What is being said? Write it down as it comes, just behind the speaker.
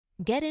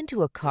Get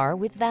into a car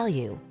with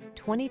value.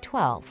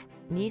 2012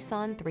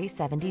 Nissan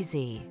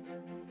 370Z.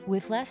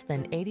 With less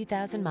than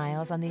 80,000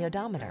 miles on the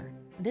odometer,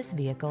 this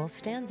vehicle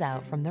stands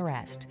out from the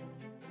rest.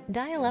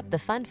 Dial up the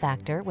fun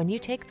factor when you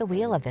take the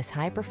wheel of this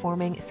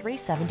high-performing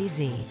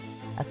 370Z.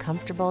 A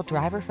comfortable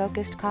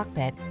driver-focused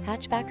cockpit,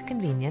 hatchback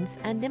convenience,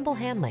 and nimble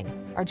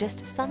handling are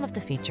just some of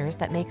the features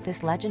that make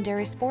this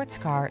legendary sports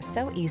car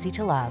so easy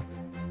to love.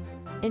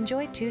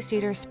 Enjoy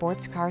two-seater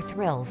sports car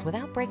thrills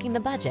without breaking the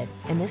budget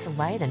in this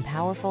light and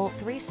powerful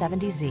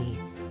 370Z.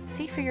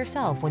 See for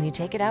yourself when you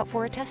take it out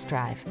for a test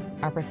drive.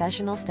 Our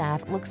professional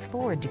staff looks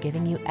forward to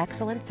giving you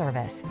excellent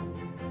service.